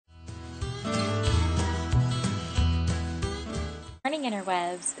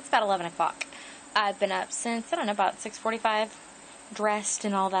interwebs. It's about 11 o'clock. I've been up since, I don't know, about 6:45, dressed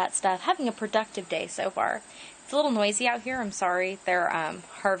and all that stuff. Having a productive day so far. It's a little noisy out here, I'm sorry. They're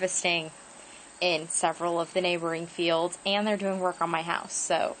harvesting in several of the neighboring fields, and they're doing work on my house.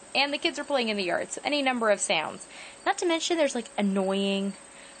 So, and the kids are playing in the yard, so any number of sounds. Not to mention there's like annoying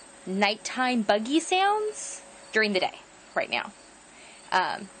nighttime buggy sounds during the day right now.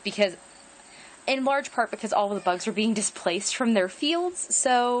 Because, in large part because all of the bugs are being displaced from their fields,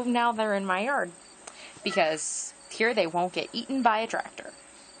 so now they're in my yard. Because here they won't get eaten by a tractor.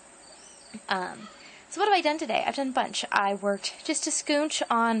 So what have I done today? I've done a bunch. I worked just a scooch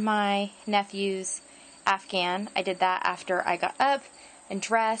on my nephew's afghan. I did that after I got up and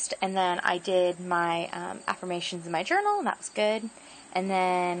dressed, and then I did my affirmations in my journal, and that was good. And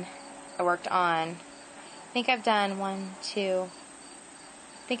then I worked on, I think I've done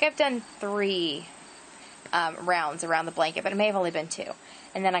 3 rounds around the blanket, but it may have only been 2.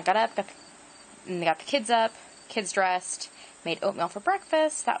 And then I got up, got the kids up, kids dressed, made oatmeal for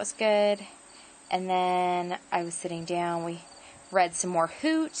breakfast, that was good. And then I was sitting down, we read some more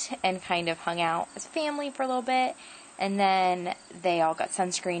Hoot and kind of hung out as a family for a little bit. And then they all got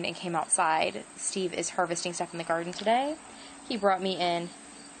sunscreen and came outside. Steve is harvesting stuff in the garden today. He brought me in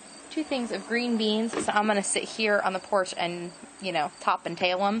 2 things of green beans, so I'm going to sit here on the porch and, you know, top and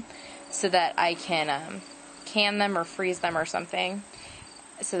tail them so that I can can them or freeze them or something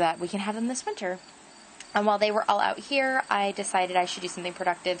so that we can have them this winter. And while they were all out here, I decided I should do something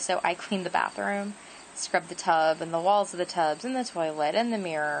productive, so I cleaned the bathroom, scrubbed the tub and the walls of the tubs and the toilet and the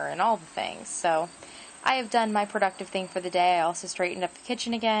mirror and all the things. So I have done my productive thing for the day. I also straightened up the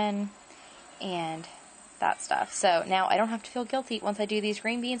kitchen again and that stuff. So now I don't have to feel guilty once I do these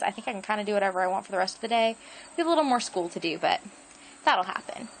green beans. I think I can kind of do whatever I want for the rest of the day. We have a little more school to do, but that'll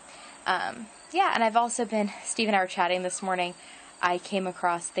happen. Yeah, and I've also been, Steve and I were chatting this morning. I came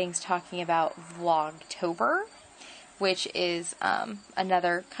across things talking about Vlogtober, which is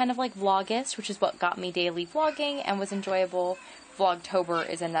another kind of like Vlogust, which is what got me daily vlogging and was enjoyable. Vlogtober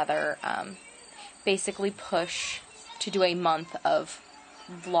is another basically push to do a month of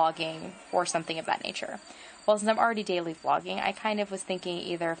vlogging or something of that nature. Well, since I'm already daily vlogging, I kind of was thinking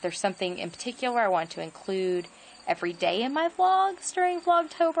either if there's something in particular I want to include every day in my vlogs during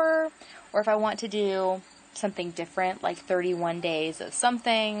Vlogtober, or if I want to do something different, like 31 days of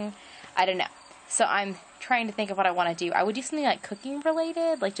something. I don't know. So I'm trying to think of what I want to do. I would do something like cooking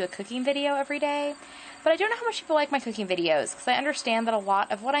related, like do a cooking video every day. But I don't know how much people like my cooking videos, because I understand that a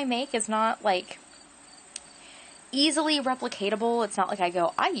lot of what I make is not like easily replicatable. It's not like I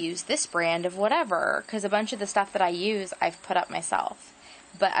go, I use this brand of whatever, because a bunch of the stuff that I use, I've put up myself.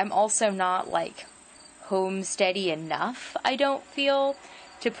 But I'm also not like homesteady enough, I don't feel,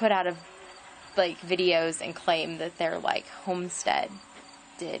 to put out like videos and claim that they're like homesteaded.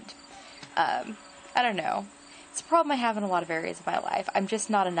 I don't know. It's a problem I have in a lot of areas of my life. I'm just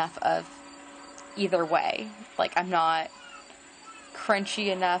not enough of either way. Like, I'm not crunchy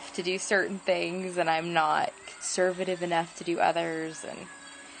enough to do certain things, and I'm not conservative enough to do others, and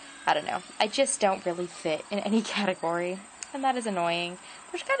I don't know. I just don't really fit in any category, and that is annoying.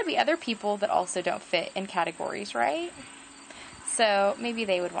 There's got to be other people that also don't fit in categories, right? So maybe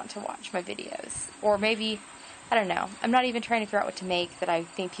they would want to watch my videos. Or maybe, I don't know. I'm not even trying to figure out what to make that I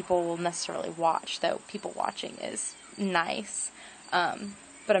think people will necessarily watch, though people watching is nice.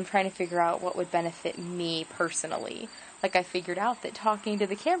 But I'm trying to figure out what would benefit me personally. Like, I figured out that talking to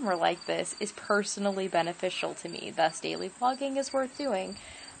the camera like this is personally beneficial to me. Thus, daily vlogging is worth doing.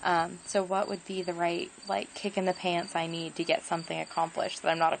 So what would be the right, like, kick in the pants I need to get something accomplished that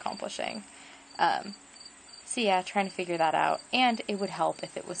I'm not accomplishing? So yeah, trying to figure that out. And it would help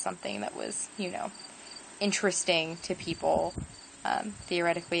if it was something that was, you know, interesting to people.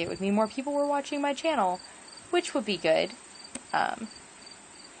 Theoretically, it would mean more people were watching my channel, which would be good.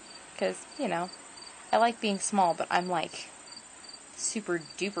 Because, you know, I like being small, but I'm like super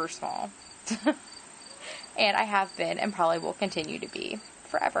duper small. And I have been and probably will continue to be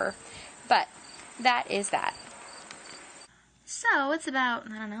forever. But that is that. So it's about,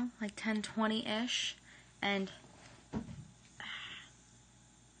 I don't know, like 10:20-ish. And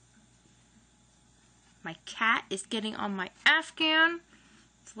my cat is getting on my afghan.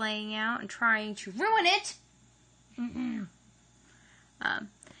 It's laying out and trying to ruin it.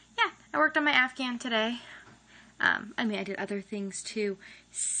 Yeah, I worked on my afghan today. I mean, I did other things too.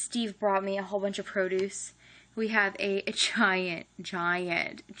 Steve brought me a whole bunch of produce. We have a giant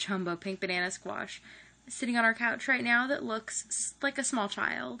jumbo pink banana squash sitting on our couch right now that looks like a small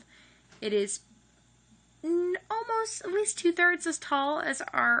child. It is almost, at least 2/3 as tall as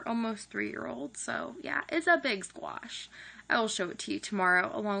our almost 3-year-old. So yeah, it's a big squash. I will show it to you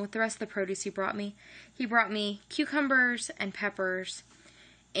tomorrow along with the rest of the produce he brought me. He brought me cucumbers and peppers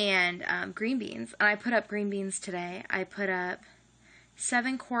and green beans. And I put up green beans today. I put up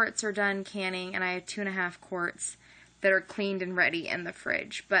 7 quarts are done canning, and I have 2.5 quarts that are cleaned and ready in the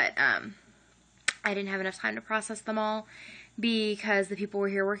fridge. But I didn't have enough time to process them all because the people were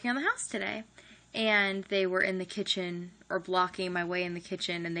here working on the house today. And they were in the kitchen, or blocking my way in the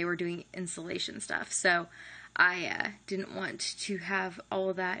kitchen, and they were doing insulation stuff. So I didn't want to have all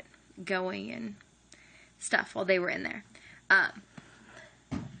of that going and stuff while they were in there.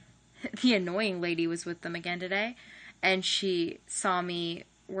 The annoying lady was with them again today, and she saw me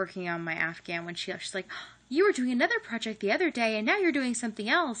working on my Afghan when she's like, "You were doing another project the other day, and now you're doing something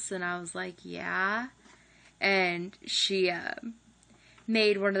else." And I was like, "Yeah." And she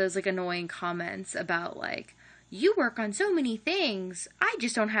made one of those like annoying comments about like, "You work on so many things. I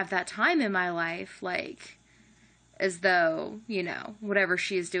just don't have that time in my life." Like, as though, you know, whatever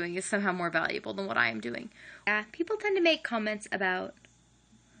she is doing is somehow more valuable than what I am doing. People tend to make comments about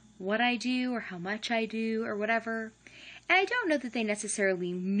what I do or how much I do or whatever. And I don't know that they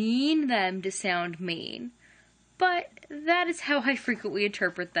necessarily mean them to sound mean, but that is how I frequently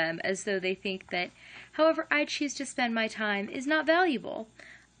interpret them, as though they think that however I choose to spend my time is not valuable.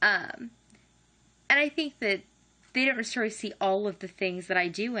 And I think that they don't necessarily see all of the things that I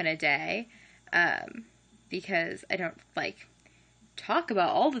do in a day, because I don't, like, talk about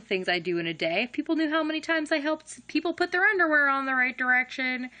all the things I do in a day. If people knew how many times I helped people put their underwear on the right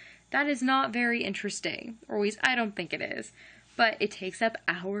direction, that is not very interesting. Or at least I don't think it is. But it takes up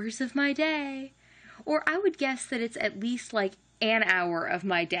hours of my day. Or I would guess that it's at least like an hour of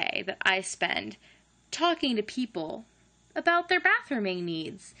my day that I spend talking to people about their bathrooming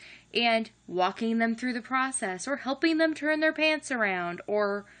needs and walking them through the process, or helping them turn their pants around,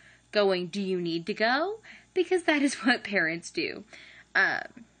 or going, "Do you need to go?" Because that is what parents do.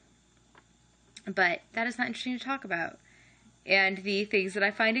 But that is not interesting to talk about. And the things that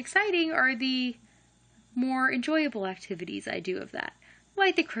I find exciting are the more enjoyable activities I do of that.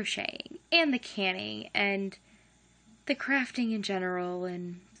 Like the crocheting, and the canning, and the crafting in general,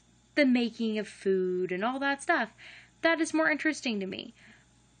 and the making of food, and all that stuff. That is more interesting to me.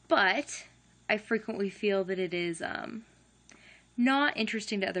 But I frequently feel that it is not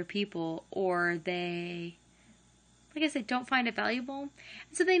interesting to other people, or they, like I said, don't find it valuable.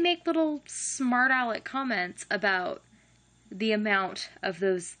 And so they make little smart aleck comments about the amount of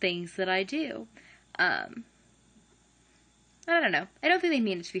those things that I do. I don't know. I don't think they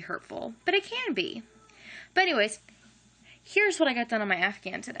mean it to be hurtful, but it can be. But anyways, here's what I got done on my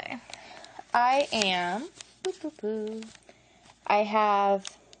Afghan today. I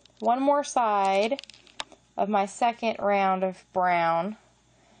have one more side of my second round of brown,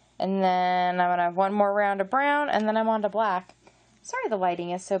 and then I'm going to have one more round of brown, and then I'm on to black. Sorry the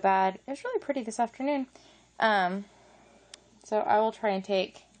lighting is so bad. It was really pretty this afternoon. So I will try and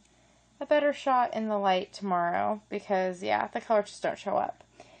take a better shot in the light tomorrow, because, yeah, the colors just don't show up.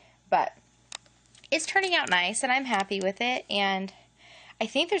 But it's turning out nice, and I'm happy with it, and I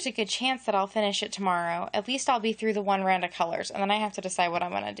think there's a good chance that I'll finish it tomorrow. At least I'll be through the one round of colors, and then I have to decide what I'm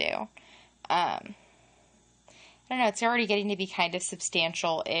going to do. I don't know, it's already getting to be kind of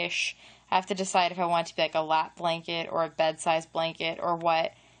substantial-ish. I have to decide if I want it to be like a lap blanket or a bed-size blanket or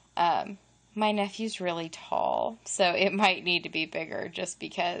what. My nephew's really tall, so it might need to be bigger just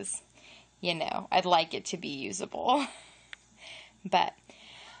because, you know, I'd like it to be usable. But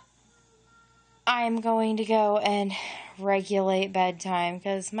I'm going to go and regulate bedtime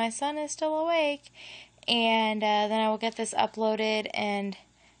because my son is still awake, and then I will get this uploaded and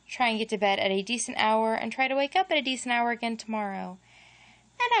try and get to bed at a decent hour and try to wake up at a decent hour again tomorrow.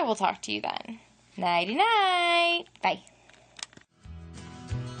 And I will talk to you then. Nighty-night. Bye.